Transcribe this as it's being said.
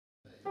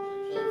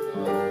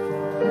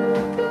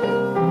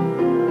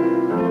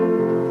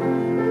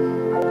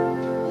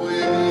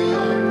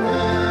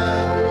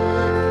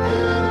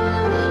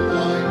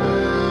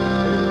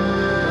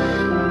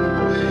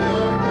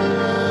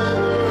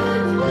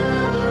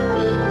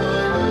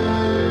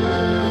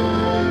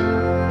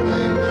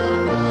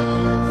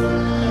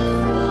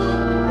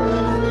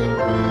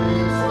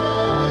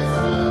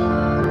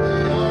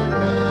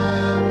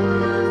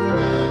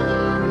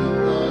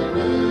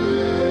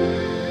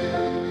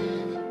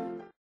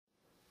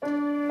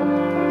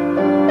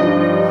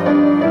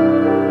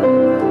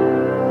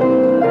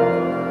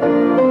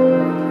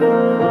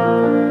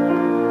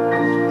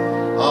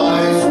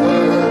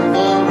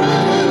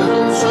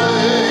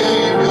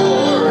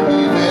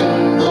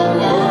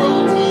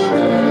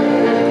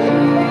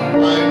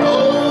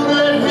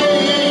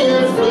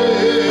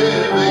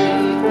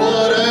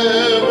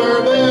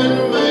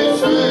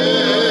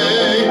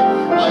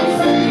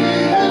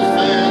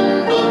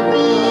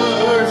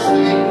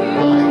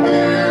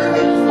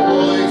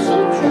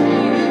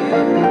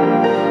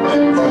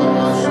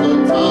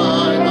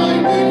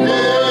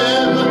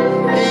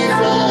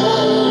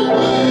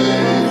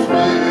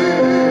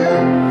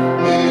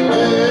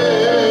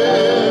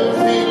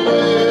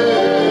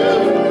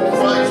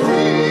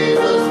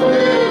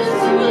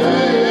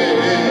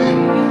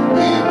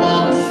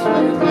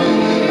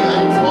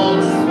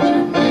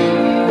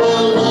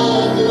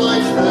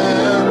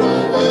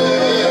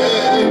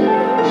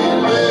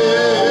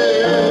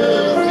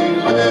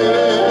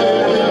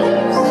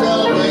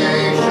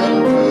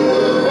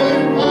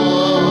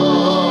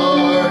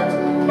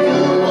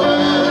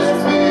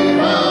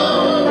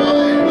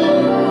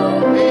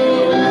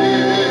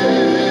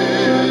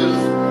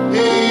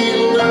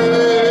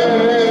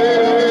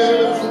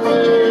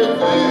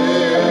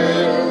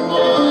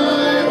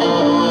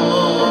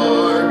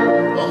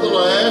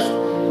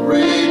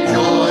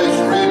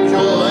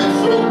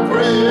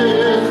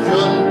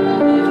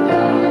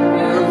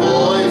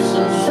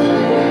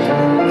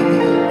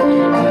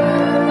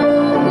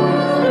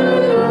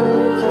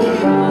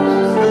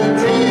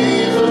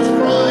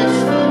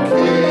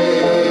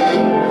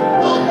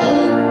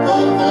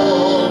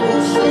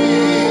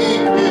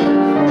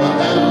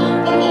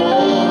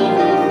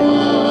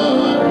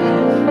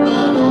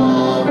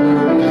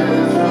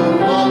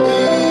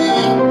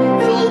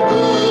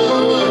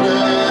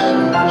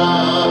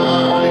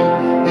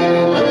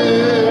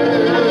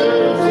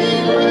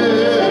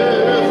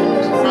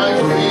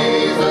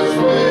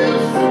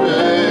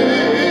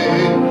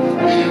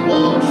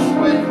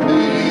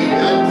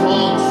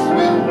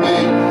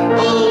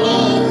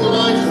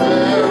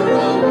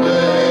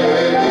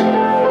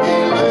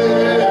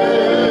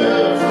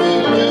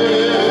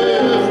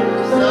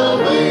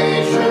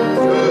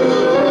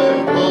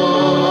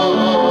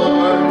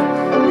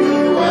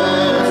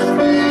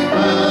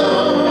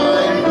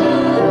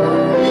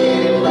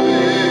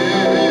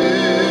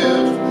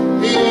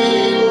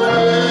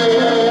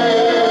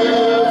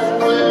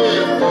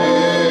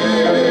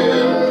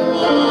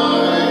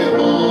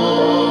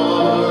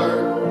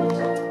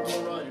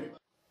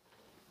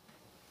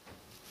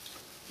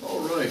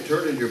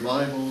turn in your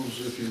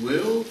Bibles, if you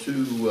will, to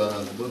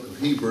the book of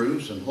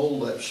Hebrews and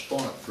hold that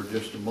spot for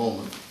just a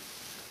moment.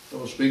 I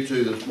will speak to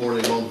you this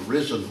morning on the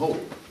risen hope.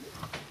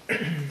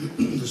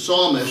 The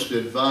psalmist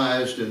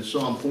advised in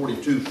Psalm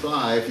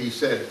 42:5, he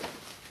said,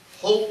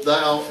 "Hope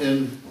thou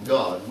in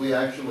God." We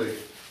actually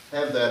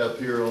have that up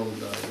here on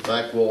the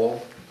back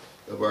wall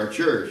of our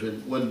church.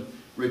 And when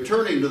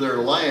returning to their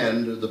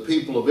land, the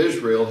people of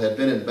Israel had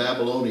been in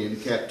Babylonian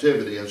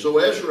captivity. And so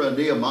Ezra and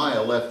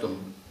Nehemiah let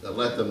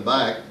them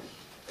back.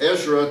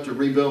 Ezra to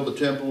rebuild the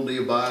temple,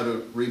 Nehemiah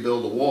to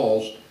rebuild the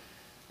walls.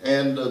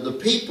 And the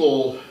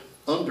people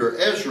under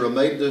Ezra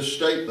made this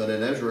statement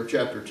in Ezra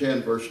chapter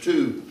 10, verse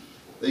 2.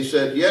 They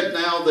said, "Yet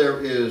now there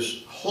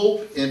is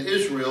hope in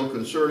Israel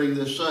concerning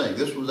this saying."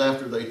 This was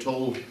after they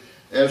told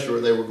Ezra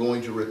they were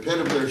going to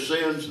repent of their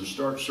sins and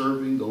start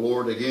serving the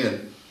Lord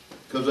again,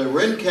 because they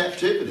were in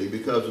captivity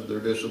because of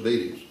their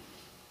disobedience.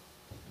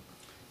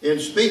 In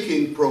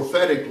speaking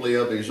prophetically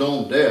of his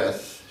own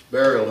death,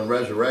 burial, and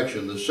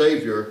resurrection, the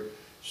Savior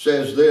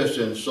says this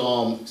in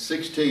Psalm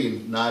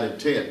 16:9 and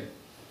 10.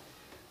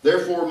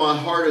 "Therefore my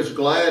heart is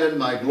glad and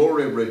my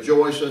glory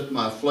rejoiceth,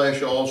 my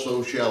flesh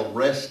also shall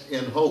rest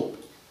in hope.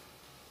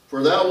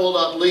 For thou wilt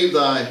not leave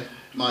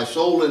my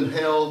soul in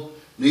hell,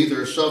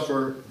 neither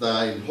suffer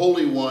thine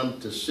Holy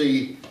One to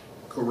see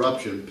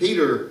corruption."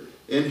 Peter,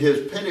 in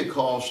his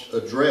Pentecost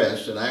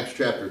address in Acts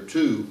chapter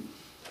 2,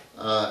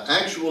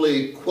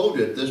 actually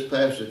quoted this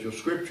passage of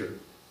Scripture.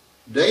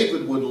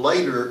 David would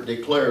later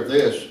declare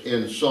this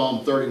in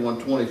Psalm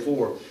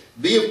 31:24,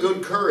 "Be of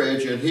good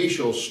courage, and he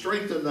shall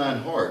strengthen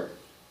thine heart,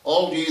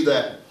 all ye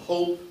that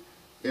hope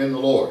in the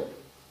Lord."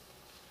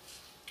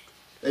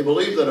 They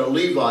believe that a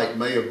Levite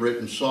may have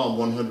written Psalm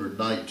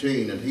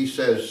 119, and he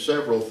says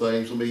several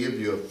things. Let me give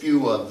you a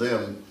few of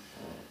them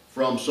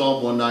from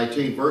Psalm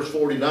 119. Verse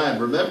 49,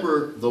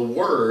 "Remember the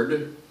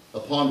word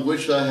upon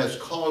which thou hast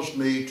caused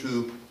me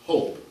to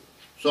hope."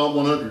 Psalm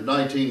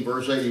 119,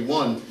 verse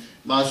 81,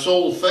 "My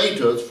soul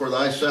fainteth for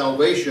thy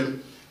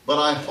salvation, but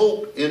I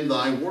hope in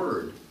thy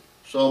word."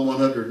 Psalm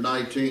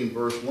 119,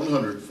 verse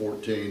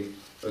 114,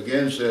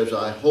 again says,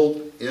 "I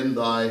hope in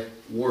thy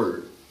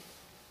word."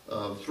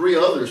 Three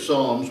other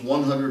Psalms,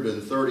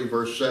 130,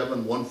 verse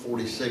 7,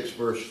 146,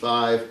 verse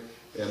 5,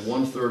 and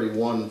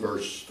 131,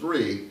 verse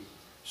 3,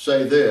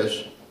 say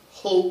this: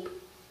 "Hope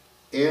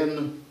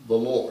in the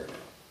Lord."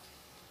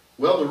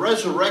 Well, the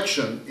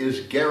resurrection is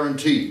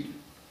guaranteed.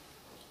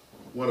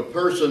 When a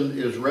person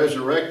is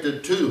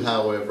resurrected to,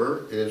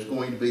 however, is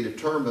going to be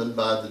determined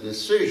by the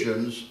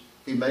decisions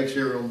he makes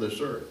here on this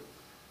earth.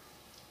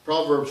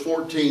 Proverbs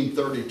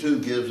 14:32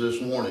 gives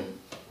this warning.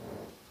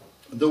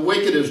 "The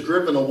wicked is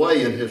driven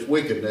away in his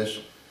wickedness,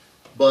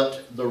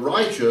 but the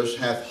righteous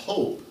hath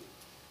hope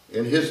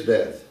in his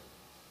death."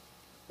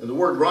 And the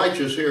word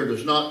righteous here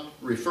does not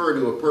refer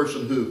to a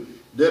person who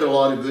did a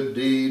lot of good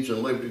deeds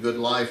and lived a good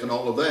life and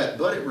all of that,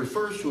 but it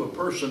refers to a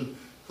person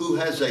who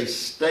has a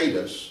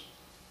status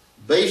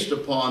based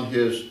upon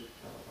his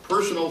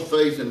personal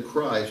faith in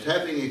Christ,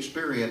 having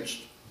experienced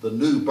the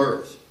new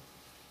birth.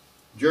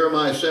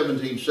 Jeremiah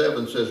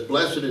 17:7 says,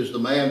 "Blessed is the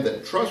man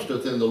that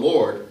trusteth in the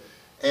Lord,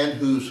 and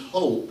whose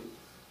hope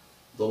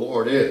the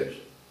Lord is."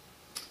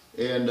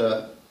 In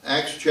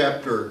Acts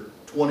chapter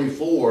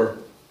 24,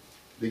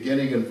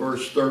 beginning in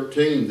verse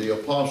 13, the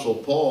Apostle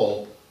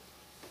Paul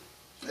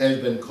has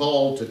been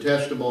called to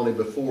testimony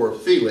before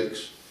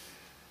Felix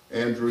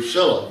and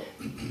Drusilla.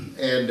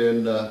 And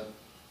in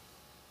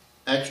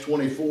Acts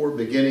 24,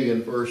 beginning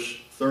in verse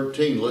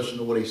 13, listen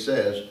to what he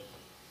says.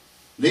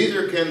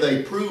 "Neither can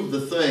they prove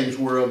the things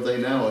whereof they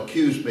now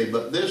accuse me,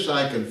 but this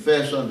I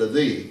confess unto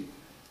thee,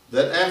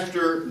 that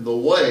after the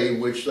way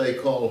which they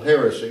call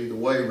heresy," the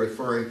way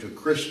referring to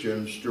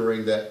Christians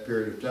during that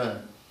period of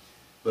time,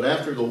 "but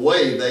after the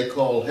way they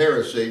call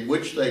heresy,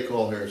 which they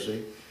call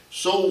heresy,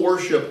 so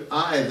worship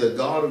I the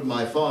God of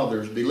my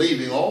fathers,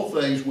 believing all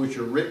things which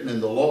are written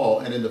in the law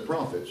and in the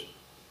prophets.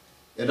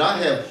 And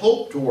I have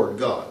hope toward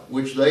God,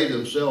 which they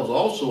themselves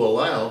also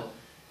allow,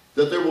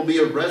 that there will be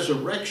a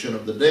resurrection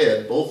of the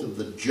dead, both of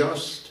the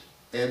just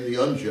and the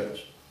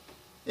unjust.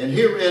 And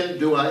herein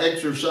do I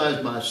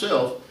exercise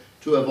myself,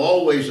 to have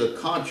always a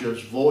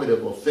conscience void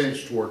of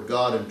offense toward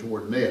God and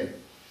toward men.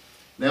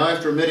 Now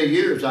after many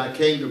years I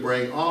came to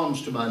bring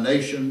alms to my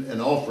nation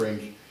and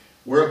offerings,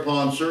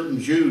 whereupon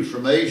certain Jews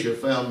from Asia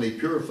found me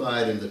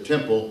purified in the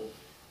temple,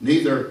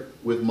 neither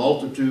with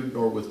multitude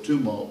nor with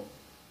tumult,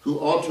 who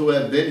ought to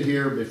have been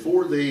here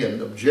before thee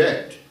and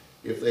object,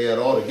 if they had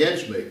aught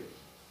against me.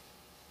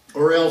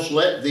 Or else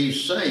let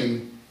these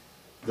same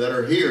that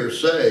are here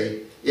say,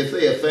 if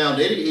they have found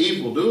any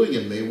evil doing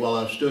in me while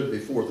I stood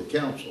before the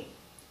council.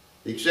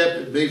 Except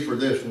it be for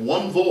this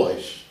one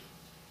voice,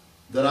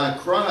 that I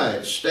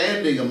cried,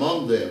 standing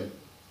among them,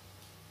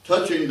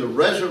 touching the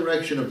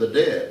resurrection of the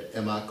dead,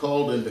 am I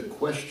called into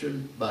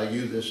question by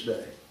you this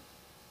day."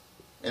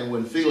 And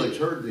when Felix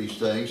heard these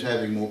things,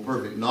 having more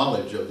perfect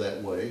knowledge of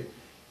that way,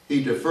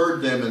 he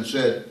deferred them and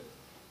said,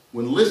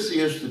 "When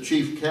Lysias the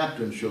chief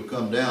captain shall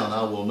come down,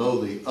 I will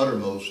know the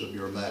uttermost of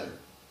your matter."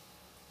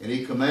 And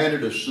he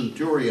commanded a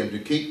centurion to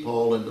keep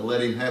Paul and to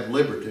let him have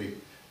liberty,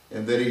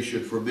 and that he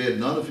should forbid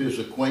none of his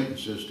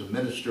acquaintances to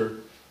minister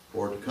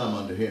or to come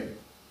unto him.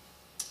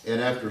 And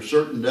after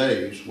certain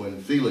days,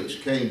 when Felix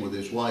came with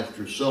his wife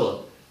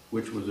Drusilla,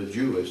 which was a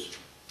Jewess,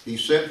 he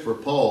sent for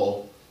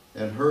Paul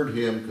and heard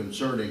him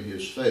concerning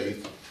his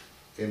faith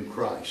in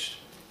Christ.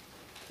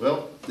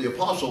 Well, the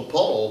Apostle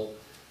Paul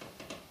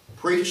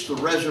preached the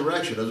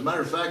resurrection. As a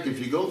matter of fact, if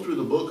you go through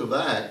the book of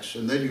Acts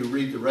and then you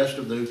read the rest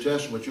of the New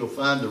Testament, you'll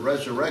find the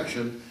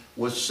resurrection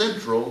was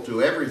central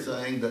to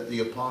everything that the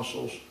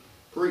apostles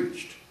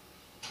preached.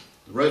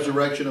 The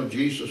resurrection of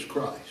Jesus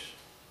Christ.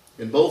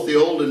 In both the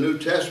Old and New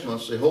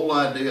Testaments, the whole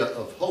idea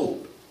of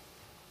hope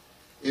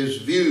is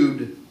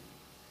viewed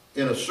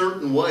in a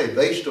certain way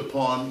based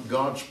upon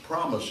God's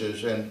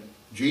promises, and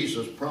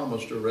Jesus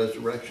promised a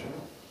resurrection.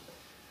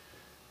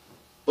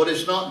 But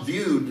it's not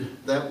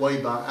viewed that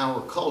way by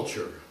our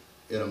culture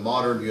in a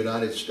modern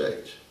United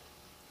States.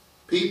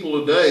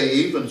 People today,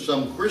 even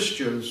some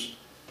Christians,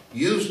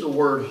 use the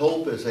word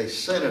hope as a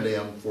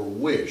synonym for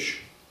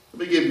wish.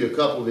 Let me give you a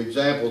couple of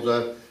examples.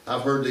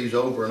 I've heard these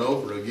over and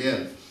over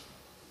again.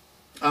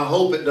 I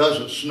hope it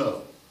doesn't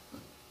snow.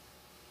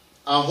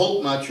 I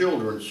hope my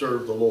children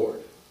serve the Lord.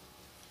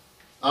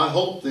 I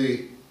hope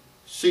the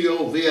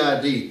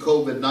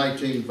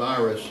COVID-19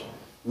 virus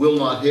will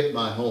not hit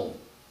my home.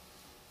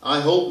 I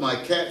hope my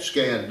CAT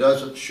scan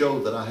doesn't show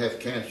that I have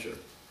cancer.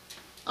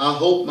 I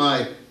hope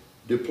my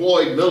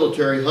deployed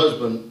military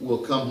husband will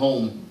come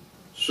home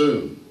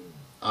soon.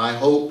 I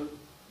hope,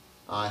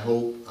 I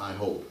hope, I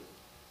hope.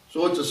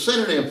 So it's a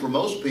synonym for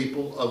most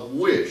people of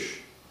wish.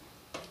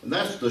 And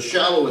that's the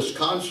shallowest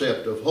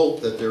concept of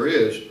hope that there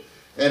is.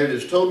 And it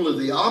is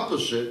totally the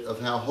opposite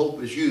of how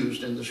hope is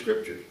used in the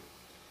Scriptures.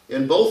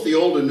 In both the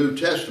Old and New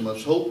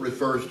Testaments, hope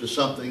refers to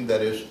something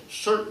that is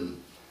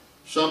certain,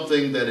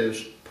 something that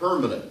is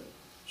permanent,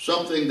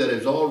 something that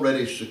is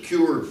already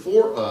secured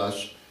for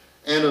us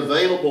and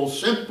available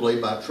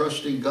simply by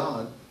trusting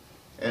God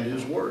and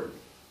His Word.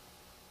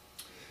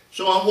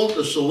 So I want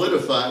to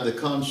solidify the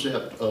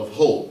concept of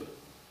hope,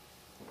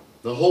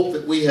 the hope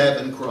that we have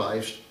in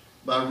Christ,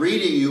 by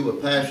reading you a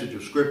passage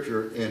of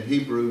Scripture in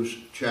Hebrews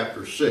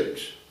chapter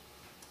 6.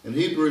 In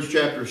Hebrews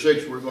chapter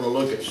 6, we're going to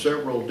look at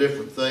several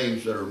different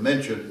things that are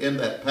mentioned in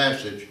that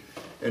passage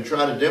and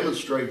try to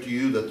demonstrate to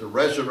you that the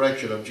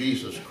resurrection of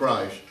Jesus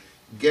Christ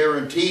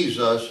guarantees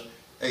us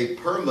a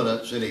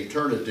permanence in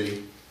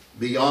eternity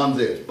beyond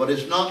this. But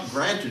it's not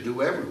granted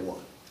to everyone.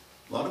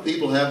 A lot of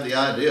people have the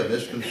idea,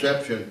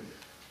 misconception,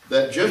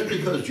 that just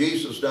because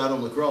Jesus died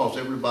on the cross,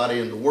 everybody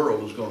in the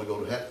world is going to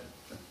go to heaven.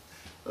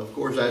 Of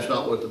course, that's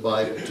not what the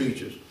Bible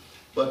teaches.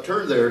 But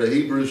turn there to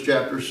Hebrews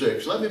chapter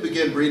 6. Let me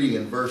begin reading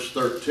in verse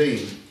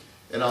 13,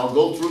 and I'll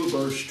go through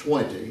verse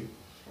 20,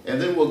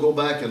 and then we'll go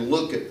back and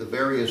look at the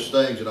various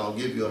things, and I'll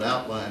give you an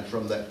outline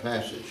from that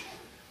passage.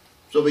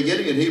 So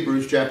beginning in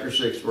Hebrews chapter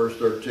 6, verse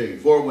 13.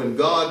 For when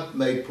God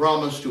made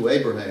promise to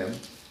Abraham,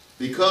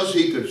 because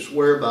he could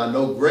swear by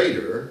no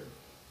greater,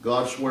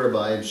 God sware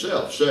by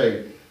himself,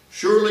 saying,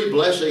 Surely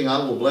blessing I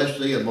will bless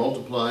thee, and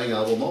multiplying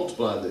I will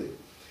multiply thee.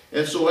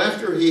 And so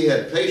after he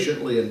had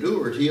patiently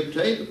endured, he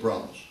obtained the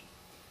promise.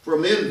 For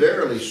men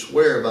verily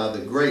swear by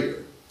the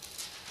greater,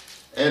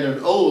 and an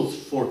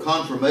oath for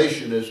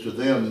confirmation is to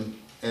them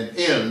an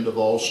end of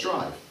all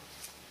strife.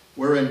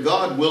 Wherein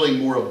God, willing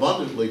more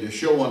abundantly to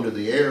show unto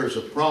the heirs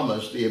of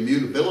promise the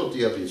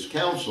immutability of his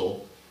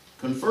counsel,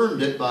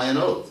 confirmed it by an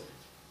oath,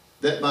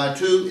 that by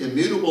two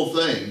immutable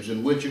things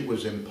in which it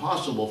was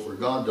impossible for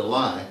God to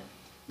lie,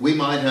 we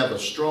might have a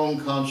strong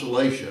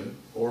consolation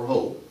or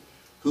hope,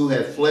 who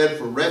have fled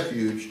for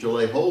refuge to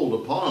lay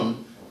hold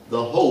upon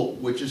the hope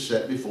which is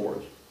set before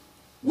us.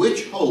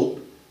 Which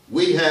hope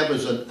we have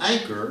as an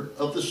anchor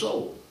of the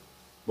soul,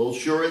 both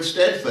sure and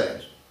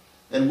steadfast,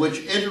 and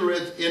which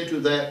entereth into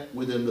that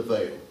within the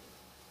veil,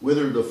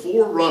 whither the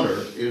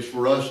forerunner is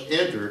for us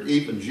entered,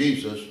 even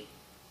Jesus,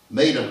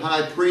 made a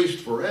high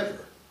priest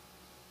forever,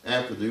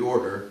 after the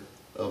order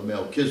of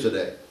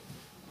Melchizedek.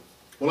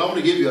 Well, I want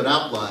to give you an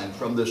outline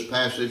from this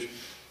passage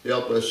to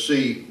help us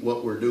see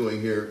what we're doing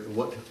here,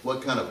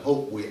 what kind of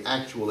hope we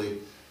actually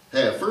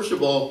have. First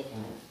of all,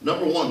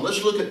 number one,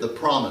 let's look at the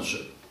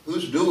promiser.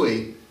 Who's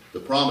doing the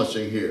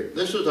promising here?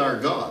 This is our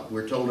God.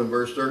 We're told in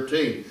verse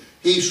 13.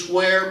 He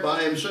sware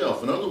by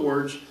himself. In other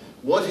words,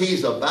 what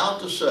he's about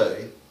to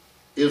say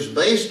is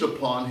based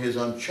upon his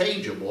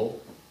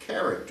unchangeable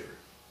character.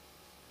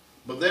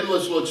 But then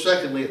let's look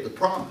secondly at the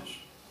promise.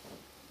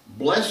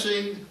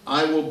 Blessing,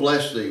 I will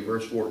bless thee,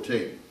 verse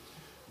 14.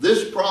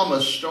 This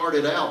promise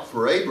started out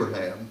for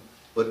Abraham,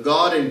 but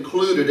God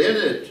included in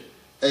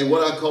it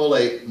what I call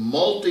a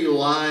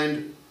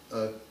multi-line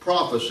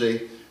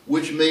prophecy,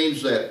 which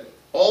means that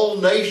all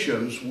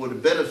nations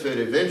would benefit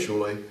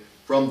eventually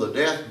from the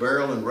death,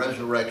 burial, and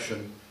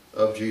resurrection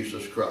of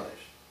Jesus Christ.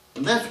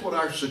 And that's what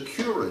our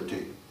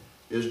security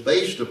is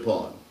based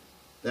upon.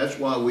 That's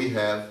why we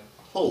have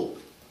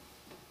hope.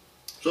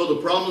 So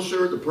the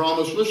promiser, the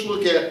promise, let's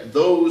look at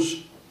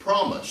those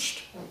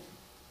promised.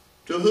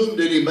 To whom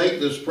did he make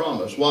this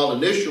promise? While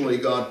initially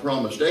God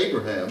promised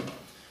Abraham,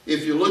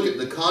 if you look at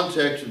the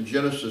context in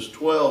Genesis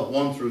 12,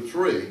 1 through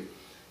 3,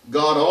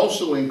 God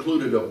also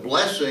included a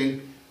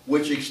blessing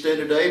which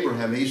extended to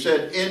Abraham. He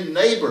said, in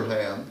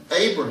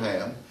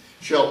Abraham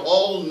shall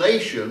all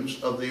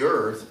nations of the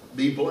earth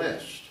be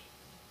blessed.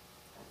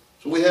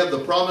 So we have the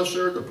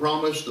promiser, the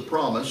promise, the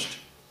promised,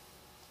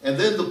 and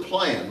then the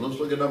plan. Let's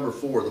look at number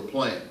 4, the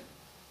plan.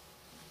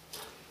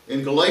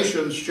 In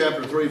Galatians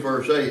chapter 3,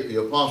 verse 8,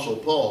 the Apostle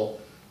Paul,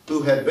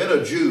 who had been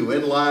a Jew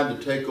in line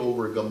to take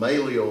over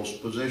Gamaliel's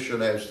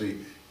position as the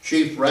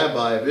chief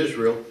rabbi of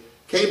Israel,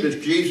 came to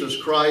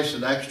Jesus Christ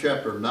in Acts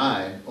chapter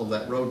 9 on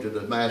that road to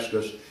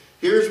Damascus.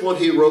 Here's what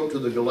he wrote to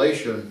the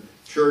Galatian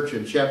church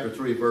in chapter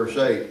 3, verse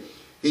 8.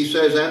 He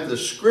says, and the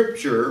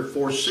scripture,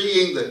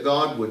 foreseeing that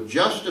God would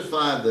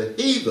justify the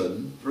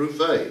heathen through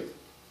faith,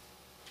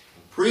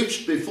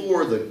 preached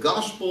before the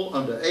gospel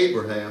unto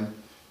Abraham,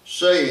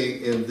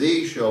 saying, in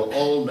thee shall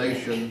all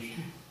nations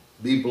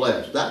be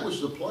blessed. That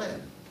was the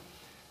plan.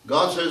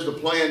 God says the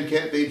plan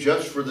can't be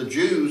just for the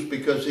Jews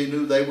because he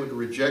knew they would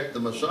reject the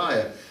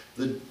Messiah.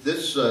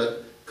 This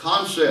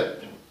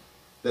concept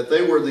that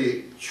they were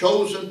the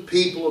chosen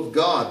people of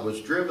God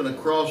was driven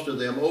across to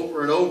them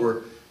over and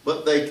over,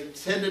 but they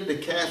tended to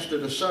cast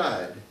it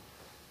aside.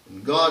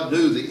 And God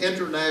knew the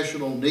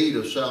international need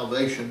of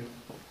salvation,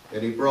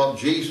 and he brought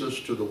Jesus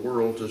to the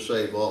world to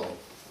save all.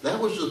 That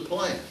was the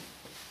plan.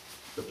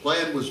 The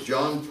plan was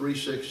John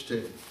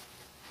 3:16.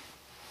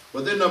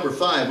 But then number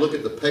 5, look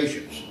at the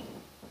patience.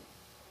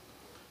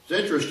 It's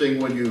interesting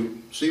when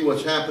you see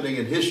what's happening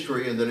in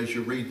history and then as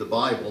you read the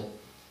Bible,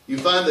 you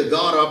find that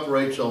God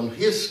operates on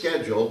his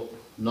schedule,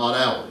 not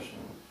ours.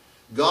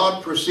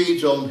 God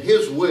proceeds on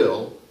his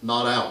will,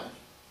 not ours.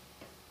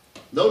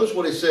 Notice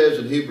what he says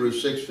in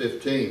Hebrews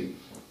 6:15.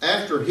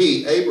 After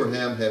he,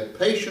 Abraham, had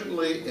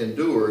patiently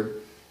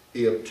endured,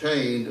 he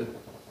obtained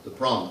the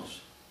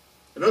promise.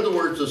 In other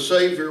words, the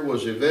Savior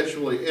was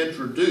eventually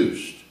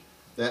introduced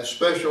that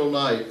special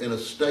night in a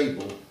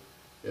stable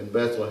in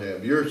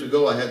Bethlehem. Years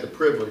ago, I had the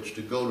privilege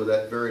to go to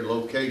that very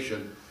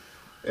location,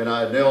 and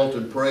I knelt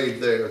and prayed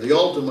there. The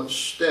ultimate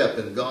step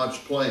in God's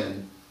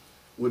plan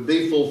would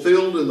be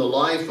fulfilled in the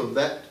life of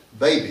that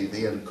baby,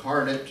 the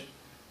incarnate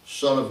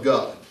Son of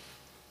God.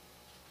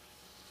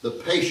 The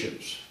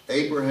patience.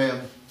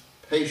 Abraham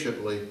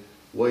patiently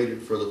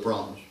waited for the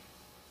promise.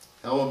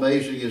 How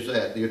amazing is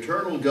that? The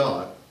eternal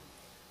God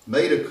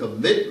made a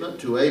commitment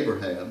to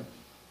Abraham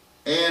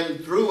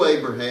and through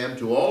Abraham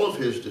to all of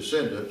his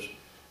descendants,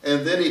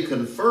 and then he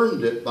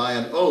confirmed it by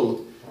an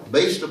oath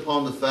based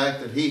upon the fact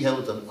that he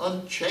held an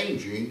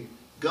unchanging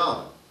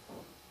God.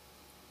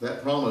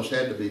 That promise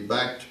had to be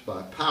backed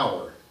by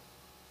power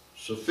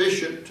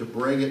sufficient to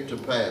bring it to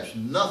pass.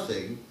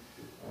 Nothing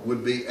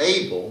would be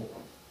able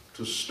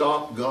to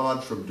stop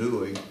God from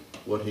doing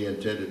what he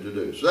intended to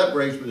do. So that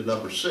brings me to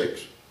number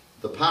 6,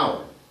 the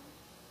power.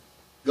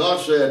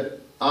 God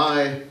said,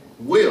 I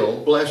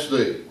will bless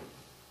thee.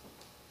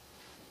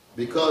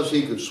 Because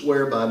he could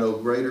swear by no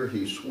greater,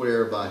 he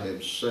swore by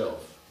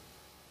himself.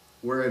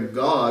 Wherein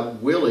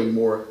God, willing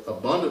more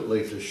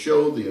abundantly to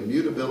show the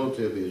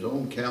immutability of his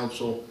own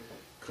counsel,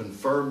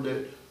 confirmed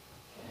it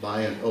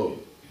by an oath.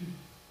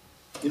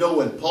 You know,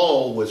 when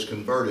Paul was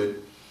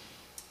converted,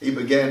 he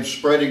began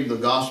spreading the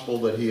gospel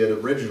that he had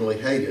originally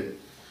hated.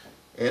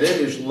 And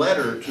in his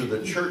letter to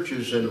the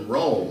churches in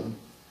Rome,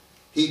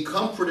 he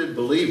comforted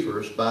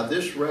believers by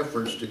this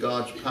reference to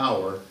God's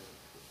power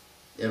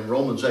in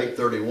Romans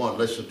 8:31.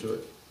 Listen to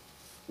it.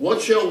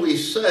 What shall we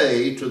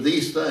say to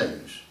these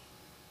things?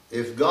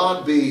 If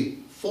God be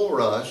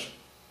for us,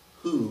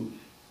 who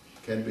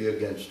can be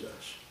against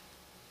us?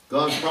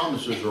 God's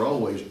promises are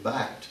always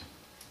backed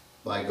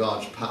by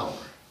God's power.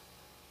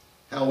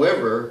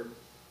 However,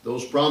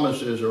 those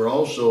promises are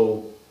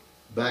also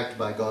backed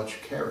by God's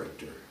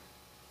character.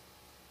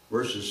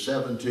 Verses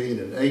 17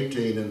 and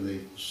 18 in the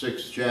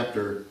 6th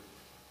chapter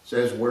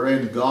says,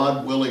 wherein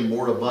God, willing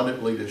more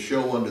abundantly to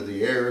show unto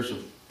the heirs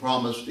of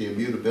promise the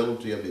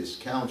immutability of his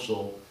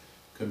counsel,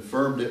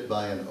 confirmed it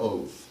by an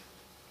oath,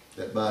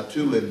 that by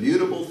 2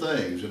 immutable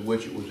things in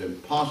which it was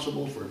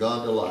impossible for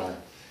God to lie,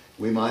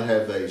 we might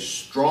have a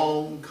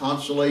strong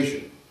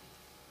consolation,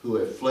 who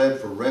have fled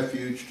for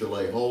refuge to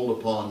lay hold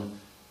upon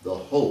the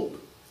hope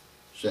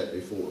set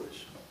before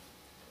us.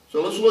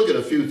 So let's look at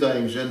a few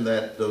things in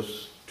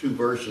those 2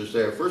 verses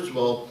there. First of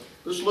all,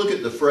 let's look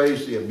at the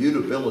phrase, the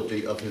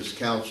immutability of his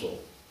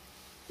counsel.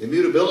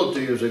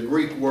 Immutability is a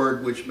Greek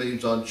word which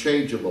means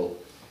unchangeable.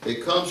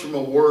 It comes from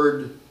a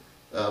word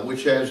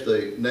which has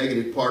the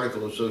negative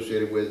particle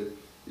associated with it.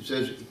 It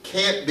says it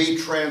can't be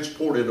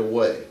transported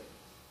away.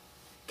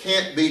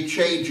 Can't be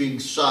changing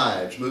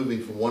sides,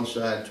 moving from one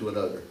side to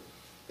another.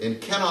 And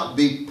cannot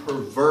be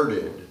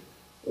perverted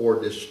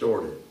or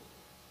distorted.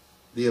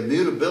 The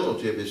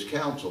immutability of his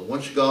counsel.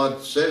 Once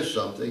God says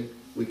something,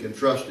 we can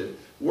trust it.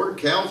 The word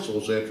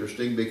counsel is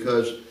interesting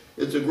because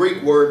it's a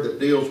Greek word that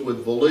deals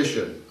with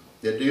volition.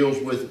 It deals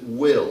with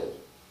will.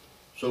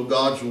 So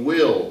God's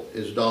will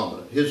is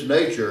dominant. His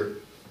nature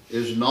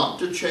is not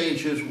to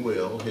change his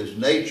will. His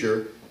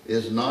nature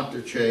is not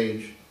to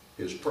change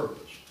his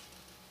purpose.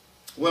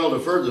 Well, to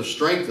further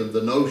strengthen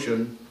the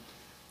notion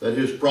that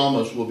his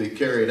promise will be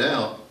carried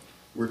out,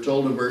 we're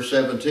told in verse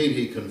 17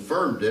 he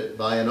confirmed it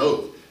by an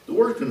oath. The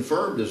word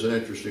confirmed is an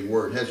interesting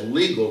word. It has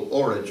legal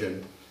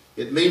origin.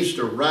 It means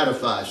to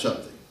ratify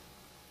something,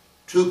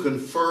 to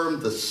confirm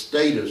the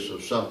status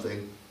of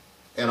something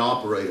and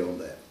operate on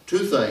that.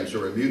 Two things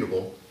are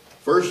immutable.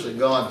 First, that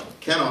God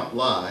cannot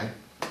lie,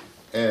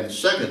 and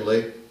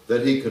secondly,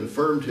 that he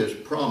confirmed his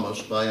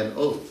promise by an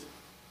oath.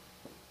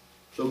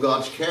 So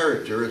God's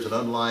character is an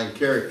unlying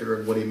character,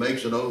 and when he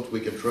makes an oath,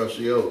 we can trust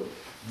the oath.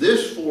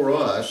 This, for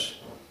us,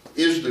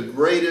 is the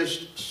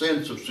greatest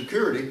sense of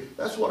security.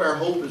 That's what our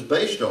hope is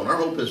based on. Our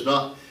hope is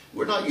not,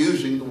 we're not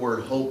using the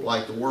word hope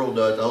like the world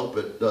does. I hope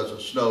it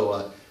doesn't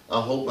snow.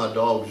 I hope my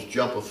dogs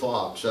jump a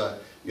fox. I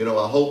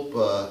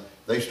hope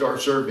they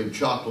start serving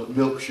chocolate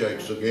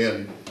milkshakes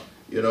again.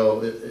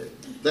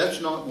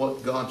 That's not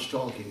what God's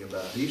talking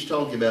about. He's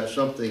talking about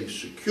something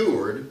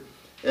secured,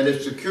 and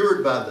it's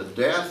secured by the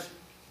death,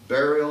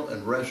 burial,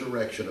 and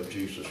resurrection of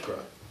Jesus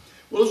Christ.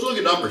 Well, let's look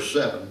at number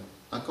 7.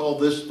 I call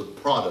this the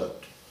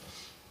product.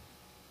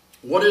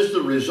 What is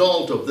the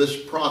result of this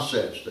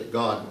process that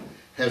God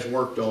has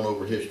worked on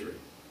over history?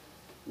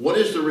 What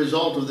is the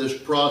result of this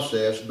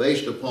process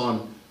based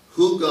upon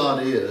who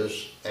God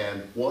is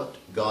and what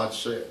God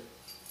said?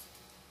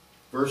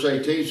 Verse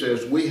 18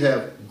 says, we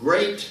have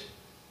great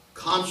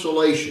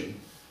consolation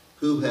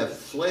who have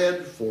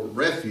fled for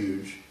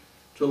refuge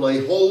to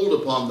lay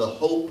hold upon the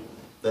hope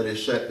that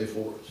is set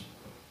before us.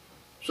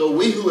 So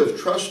we who have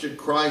trusted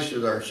Christ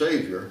as our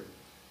Savior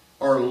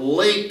are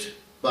linked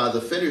by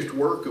the finished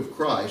work of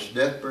Christ,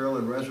 death, burial,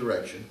 and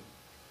resurrection,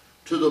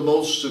 to the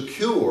most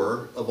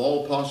secure of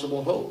all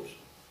possible hopes.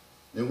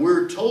 And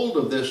we're told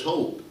of this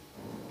hope.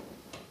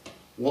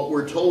 What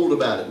we're told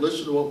about it.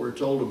 Listen to what we're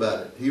told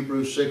about it.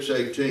 Hebrews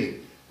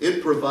 6:18.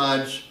 It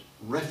provides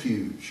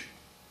refuge.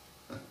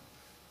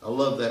 I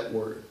love that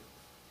word.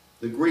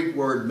 The Greek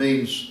word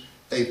means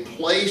a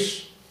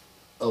place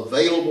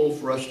available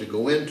for us to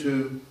go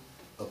into,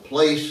 a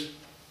place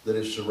that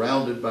is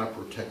surrounded by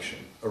protection,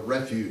 a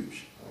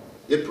refuge.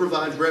 It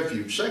provides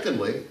refuge.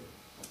 Secondly,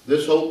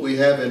 this hope we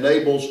have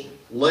enables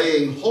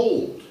laying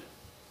hold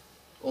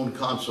on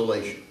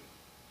consolation.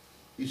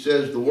 He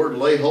says the word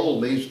lay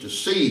hold means to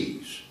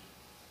seize,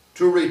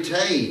 to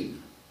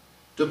retain,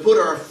 to put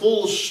our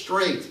full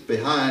strength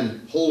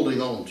behind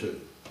holding on to.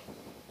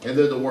 And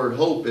then the word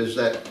hope is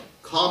that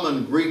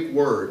common Greek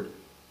word,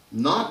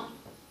 not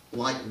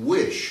like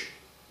wish,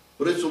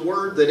 but it's a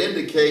word that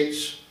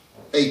indicates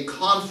a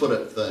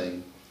confident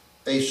thing,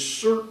 a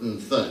certain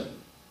thing.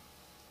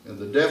 And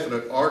the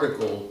definite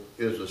article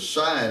is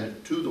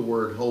assigned to the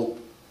word hope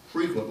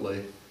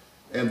frequently,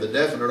 and the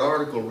definite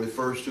article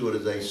refers to it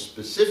as a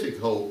specific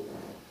hope,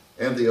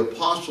 and the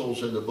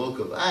apostles in the book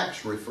of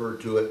Acts refer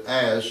to it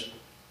as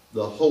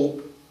the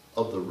hope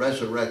of the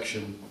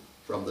resurrection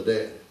from the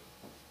dead.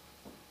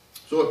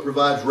 So it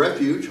provides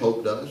refuge,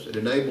 hope does. It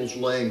enables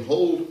laying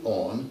hold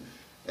on.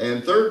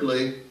 And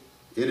thirdly,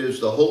 it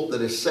is the hope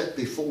that is set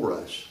before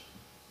us.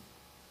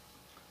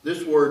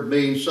 This word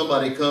means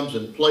somebody comes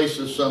and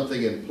places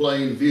something in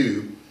plain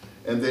view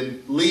and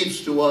then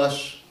leaves to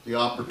us the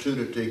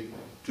opportunity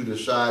to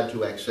decide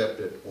to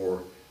accept it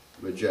or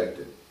reject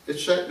it.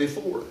 It's set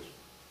before us.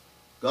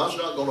 God's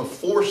not going to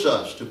force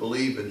us to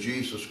believe in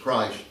Jesus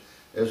Christ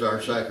as our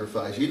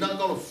sacrifice. He's not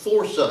going to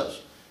force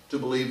us to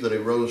believe that he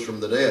rose from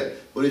the dead.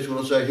 But he's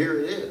going to say, here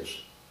it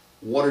is.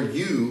 What are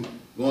you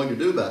going to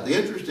do about it? The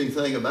interesting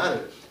thing about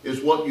it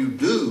is what you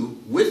do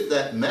with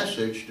that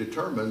message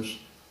determines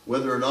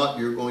whether or not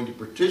you're going to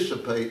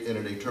participate in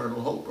an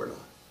eternal hope or not.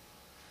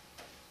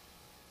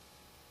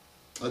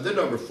 And then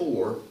number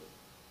 4,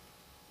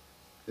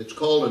 it's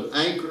called an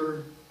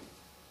anchor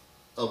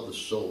of the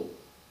soul.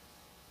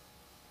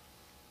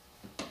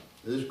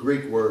 This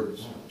Greek word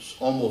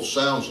almost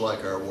sounds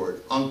like our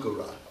word,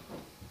 ankara.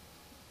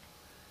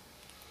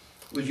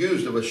 It was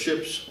used of a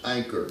ship's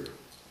anchor.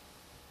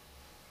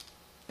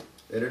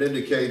 And it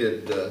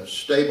indicated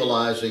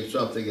stabilizing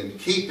something and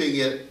keeping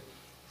it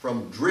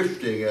from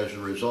drifting as a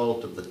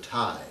result of the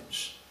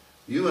tides.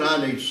 You and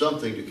I need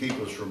something to keep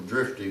us from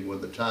drifting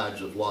when the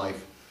tides of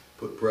life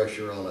put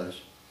pressure on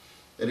us.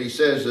 And he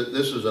says that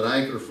this is an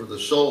anchor for the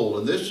soul.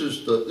 And this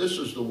is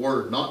the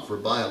word not for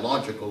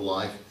biological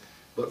life,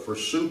 but for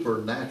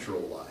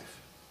supernatural life.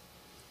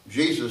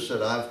 Jesus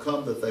said, I've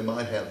come that they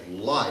might have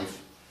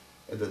life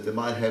and that they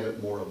might have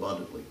it more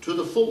abundantly, to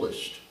the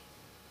fullest.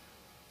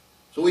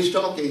 So he's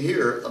talking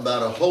here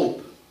about a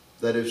hope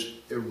that is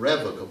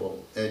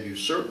irrevocable, and you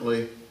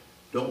certainly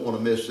don't want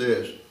to miss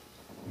this.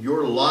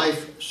 Your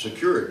life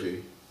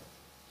security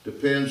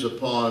depends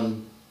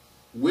upon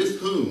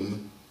with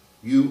whom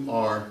you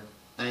are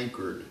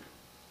anchored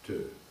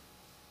to.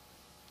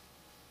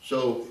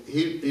 So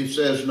he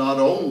says not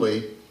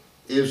only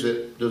does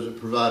it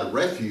provide a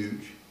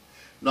refuge,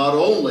 not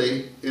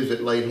only is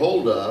it laid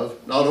hold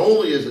of, not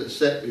only is it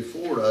set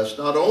before us,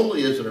 not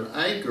only is it an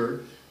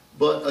anchor,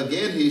 but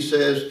again he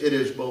says it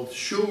is both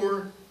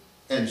sure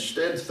and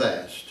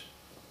steadfast.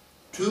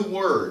 Two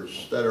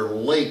words that are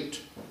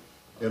linked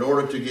in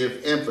order to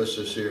give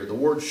emphasis here. The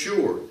word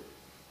sure,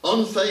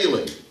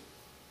 unfailing,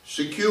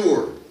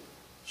 secure,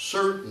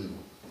 certain,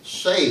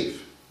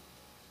 safe.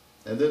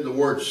 And then the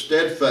word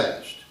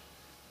steadfast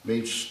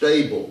means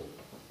stable,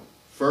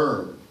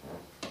 firm,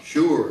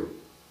 sure,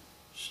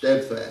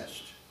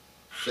 steadfast,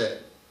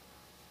 set.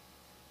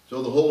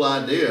 So the whole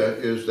idea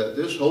is that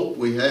this hope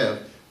we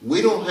have,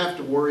 we don't have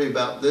to worry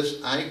about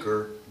this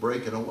anchor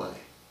breaking away.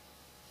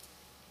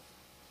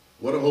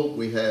 What a hope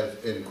we have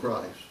in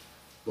Christ,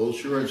 both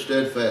sure and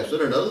steadfast.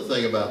 Then another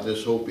thing about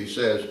this hope he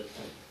says,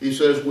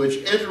 which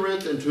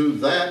entereth into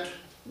that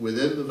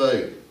within the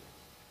veil.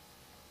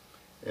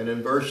 And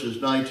in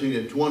verses 19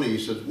 and 20 he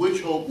says,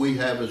 which hope we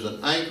have as an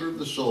anchor of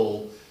the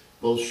soul,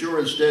 both sure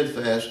and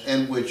steadfast,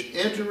 and which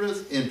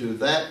entereth into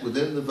that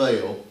within the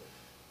veil.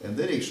 And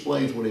then he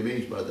explains what he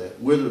means by that.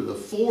 Whither the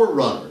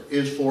forerunner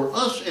is for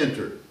us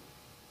entered,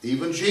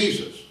 even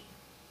Jesus,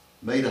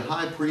 made a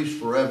high priest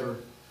forever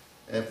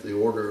after the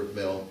order of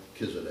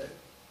Melchizedek.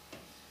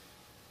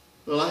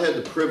 Well, I had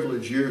the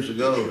privilege years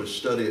ago to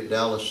study at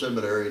Dallas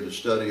Seminary, to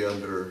study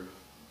under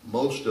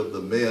most of the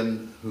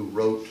men who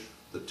wrote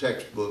the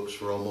textbooks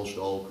for almost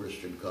all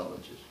Christian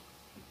colleges.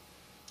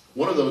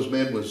 One of those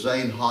men was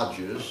Zane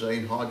Hodges.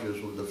 Zane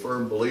Hodges was a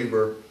firm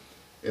believer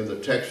in the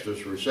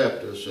Textus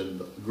Receptus. In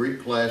the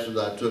Greek classes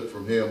I took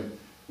from him,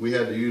 we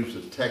had to use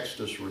the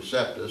Textus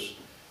Receptus.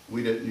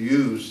 We didn't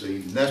use the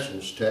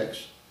Nestle's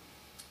text.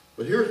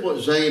 But here's what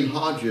Zane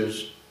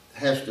Hodges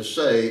has to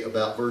say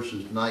about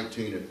verses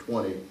 19 and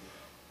 20.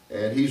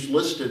 And he's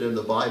listed in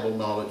the Bible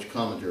Knowledge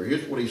Commentary.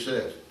 Here's what he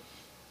says.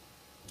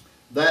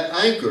 That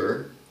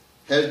anchor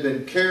has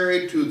been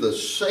carried to the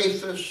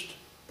safest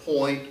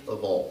point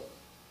of all,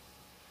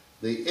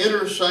 the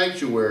inner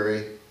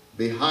sanctuary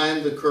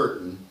behind the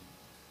curtain,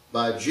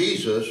 by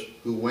Jesus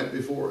who went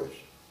before us,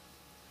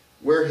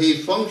 where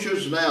he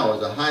functions now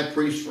as a high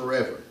priest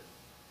forever,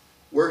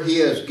 where he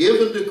has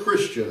given to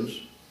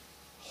Christians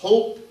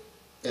hope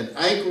and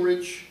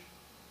anchorage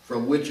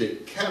from which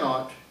it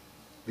cannot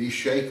be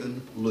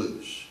shaken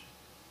loose.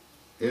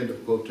 End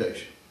of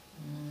quotation.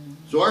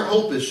 So our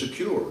hope is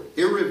secure,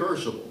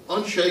 irreversible,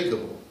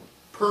 unshakable,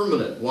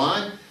 permanent.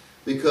 Why?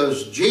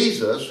 Because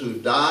Jesus, who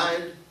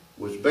died,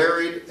 was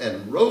buried,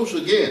 and rose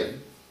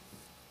again,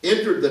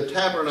 entered the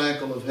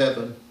tabernacle of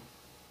heaven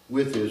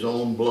with his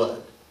own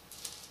blood.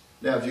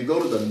 Now, if you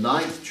go to the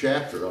 9th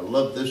chapter, I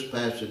love this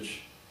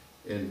passage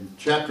in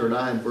chapter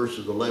 9,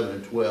 verses 11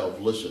 and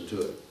 12. Listen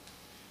to it.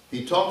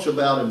 He talks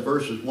about in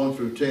verses 1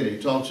 through 10, he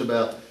talks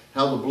about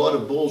how the blood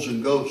of bulls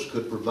and goats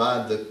could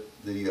provide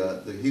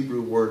the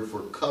Hebrew word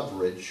for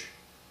coverage.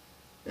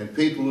 And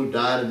people who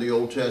died in the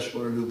Old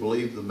Testament who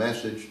believed the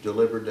message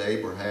delivered to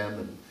Abraham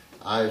and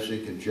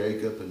Isaac and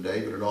Jacob and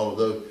David and all of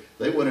those,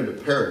 they went into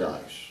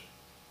paradise.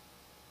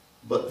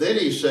 But then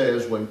he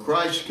says when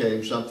Christ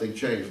came, something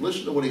changed.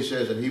 Listen to what he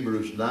says in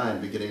Hebrews 9,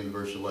 beginning in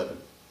verse 11.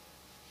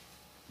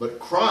 But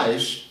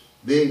Christ,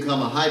 being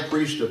come a high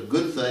priest of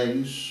good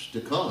things to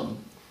come,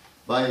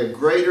 by a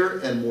greater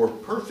and more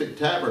perfect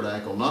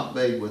tabernacle, not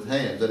made with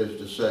hands, that is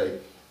to say,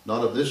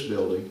 not of this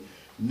building,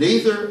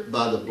 neither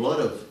by the blood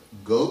of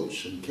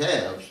goats and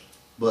calves,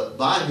 but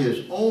by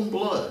his own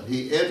blood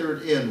he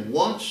entered in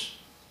once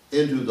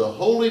into the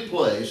holy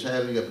place,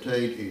 having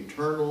obtained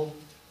eternal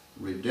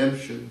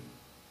redemption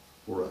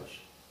for us.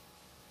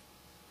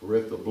 For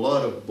if the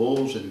blood of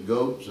bulls and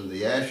goats and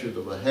the ashes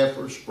of a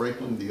heifer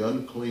sprinkling the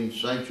unclean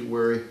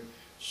sanctuary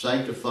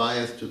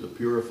sanctifieth to the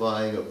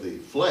purifying of the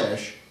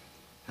flesh,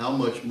 how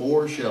much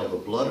more shall the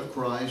blood of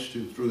Christ,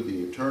 who through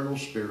the eternal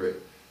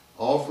Spirit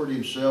offered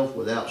himself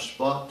without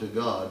spot to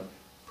God,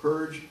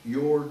 purge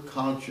your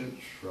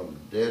conscience from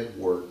dead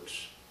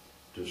works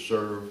to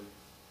serve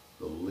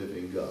the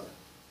living God.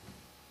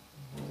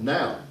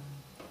 Now,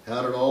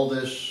 how did all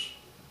this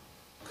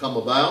come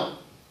about?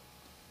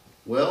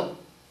 Well,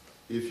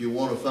 if you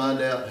want to find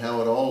out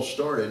how it all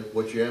started,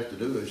 what you have to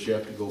do is you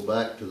have to go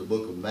back to the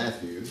book of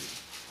Matthew,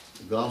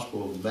 the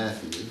Gospel of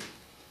Matthew.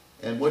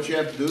 And what you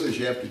have to do is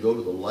you have to go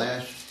to the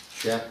last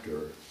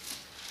chapter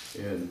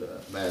in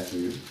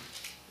Matthew.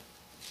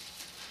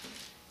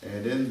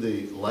 And in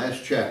the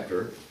last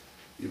chapter,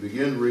 you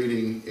begin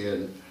reading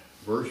in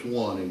verse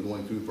 1 and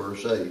going through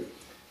verse 8.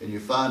 And you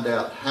find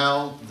out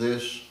how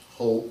this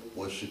hope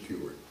was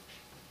secured.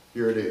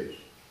 Here it is.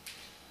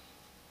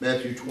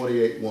 Matthew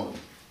 28:1.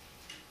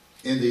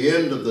 In the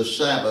end of the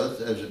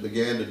Sabbath, as it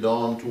began to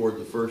dawn toward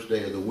the first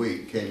day of the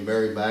week, came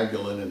Mary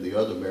Magdalene and the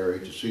other Mary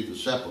to see the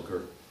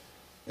sepulchre.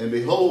 And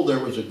behold, there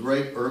was a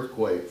great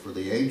earthquake, for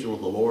the angel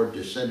of the Lord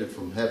descended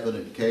from heaven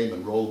and came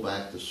and rolled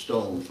back the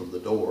stone from the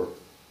door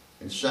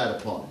and sat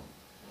upon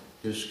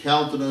it. His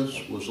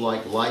countenance was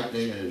like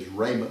lightning, and his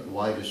raiment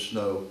white as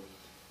snow.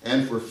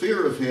 And for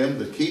fear of him,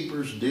 the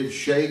keepers did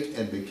shake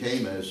and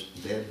became as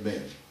dead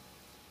men.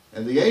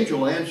 And the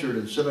angel answered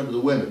and said unto the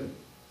women,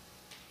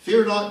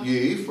 Fear not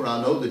ye, for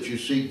I know that you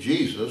seek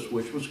Jesus,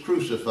 which was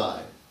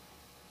crucified.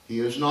 He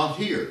is not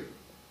here,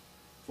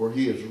 for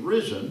he is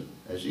risen,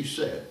 as he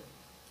said.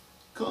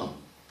 Come,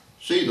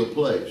 see the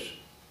place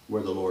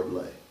where the Lord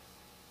lay.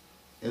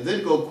 And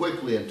then go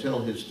quickly and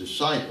tell his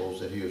disciples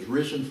that he is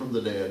risen from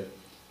the dead.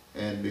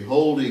 And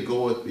behold, he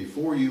goeth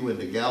before you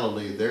into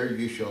Galilee. There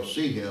you shall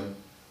see him.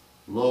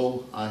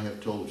 Lo, I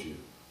have told you.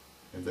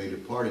 And they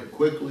departed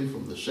quickly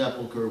from the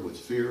sepulchre with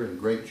fear and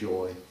great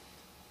joy,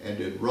 and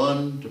did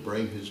run to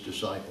bring his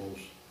disciples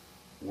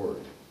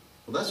word.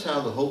 Well, that's how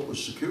the hope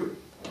was secured.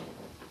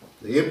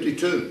 The empty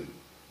tomb.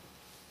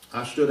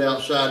 I stood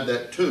outside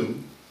that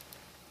tomb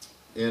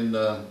in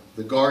the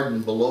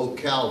garden below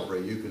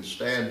Calvary. You can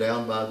stand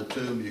down by the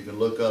tomb. You can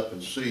look up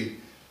and see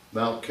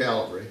Mount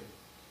Calvary.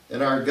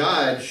 And our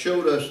guide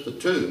showed us the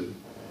tomb.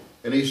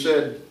 And he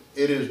said,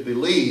 it is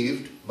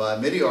believed by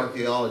many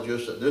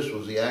archaeologists that this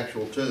was the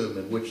actual tomb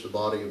in which the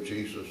body of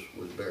Jesus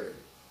was buried.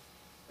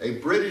 A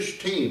British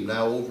team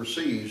now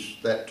oversees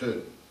that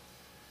tomb.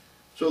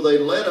 So they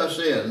led us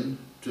in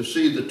to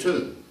see the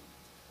tomb.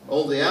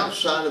 On the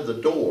outside of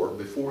the door,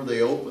 before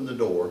they opened the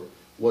door,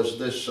 was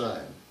this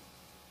sign.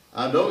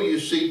 I know you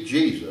seek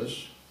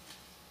Jesus.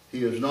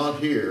 He is not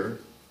here.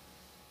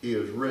 He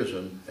is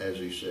risen, as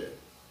he said.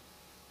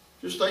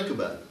 Just think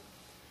about it.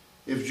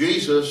 If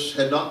Jesus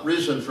had not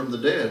risen from the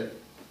dead,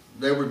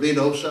 there would be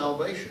no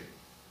salvation.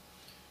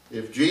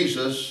 If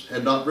Jesus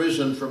had not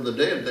risen from the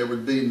dead, there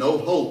would be no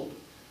hope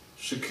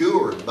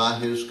secured by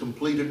his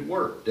completed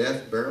work,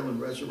 death, burial,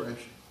 and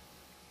resurrection.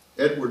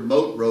 Edward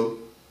Mote wrote,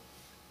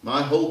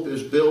 my hope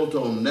is built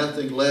on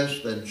nothing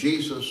less than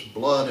Jesus'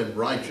 blood and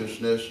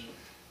righteousness.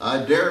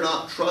 I dare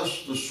not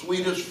trust the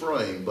sweetest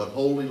frame, but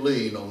wholly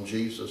lean on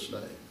Jesus'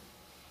 name.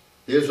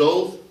 His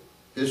oath,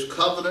 his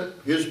covenant,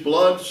 his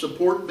blood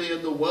support me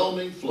in the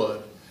whelming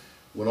flood.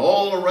 When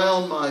all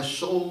around my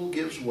soul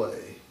gives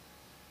way,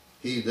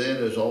 he then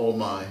is all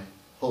my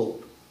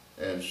hope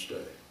and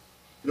stay.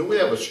 You know, we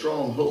have a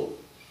strong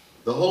hope.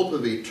 The hope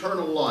of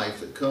eternal life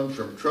that comes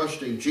from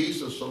trusting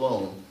Jesus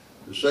alone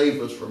to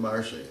save us from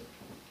our sin.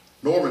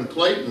 Norman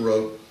Clayton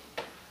wrote,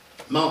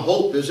 my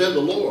hope is in the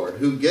Lord,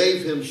 who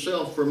gave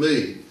himself for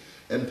me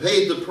and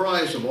paid the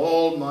price of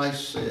all my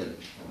sin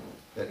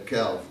at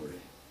Calvary.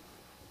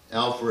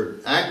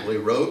 Alfred Ackley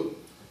wrote,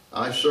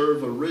 I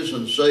serve a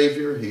risen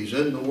Savior. He's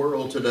in the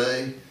world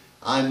today.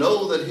 I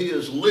know that he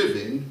is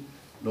living,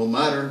 no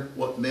matter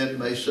what men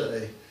may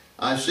say.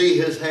 I see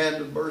his hand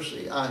of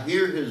mercy. I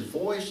hear his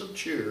voice of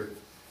cheer.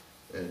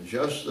 And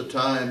just the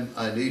time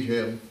I need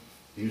him,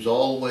 he's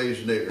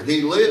always near.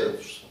 He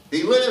lives.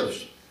 He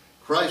lives.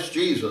 Christ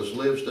Jesus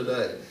lives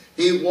today.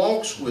 He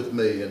walks with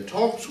me and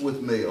talks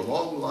with me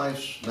along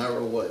life's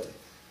narrow way.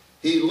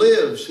 He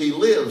lives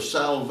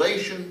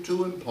salvation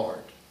to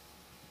impart.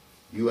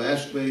 You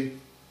ask me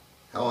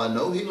how I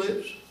know he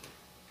lives?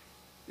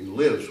 He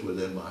lives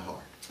within my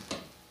heart.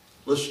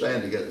 Let's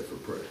stand together for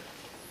prayer.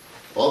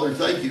 Father,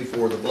 thank you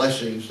for the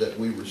blessings that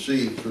we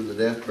receive through the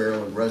death,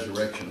 burial, and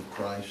resurrection of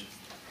Christ.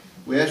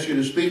 We ask you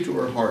to speak to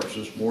our hearts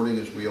this morning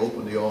as we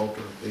open the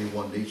altar, if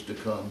anyone needs to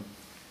come.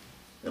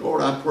 And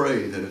Lord, I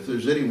pray that if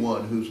there's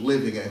anyone who's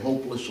living a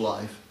hopeless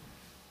life,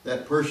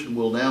 that person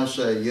will now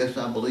say, yes,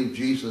 I believe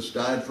Jesus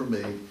died for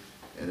me,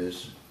 and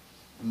as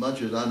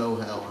much as I know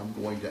how, I'm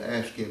going to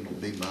ask him to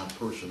be my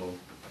personal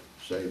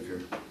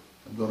Savior.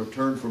 I'm going to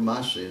turn from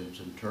my sins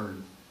and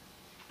turn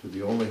to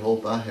the only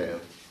hope I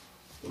have,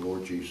 the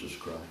Lord Jesus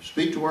Christ.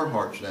 Speak to our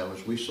hearts now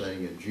as we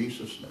sing in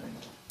Jesus' name.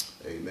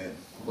 Amen.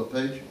 What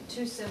page?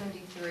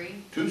 273.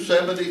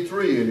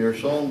 273 in your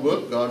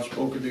songbook. God's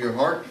spoken to your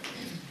heart.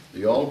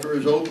 The altar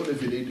is open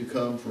if you need to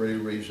come for any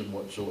reason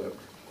whatsoever.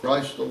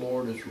 Christ the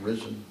Lord is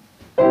risen.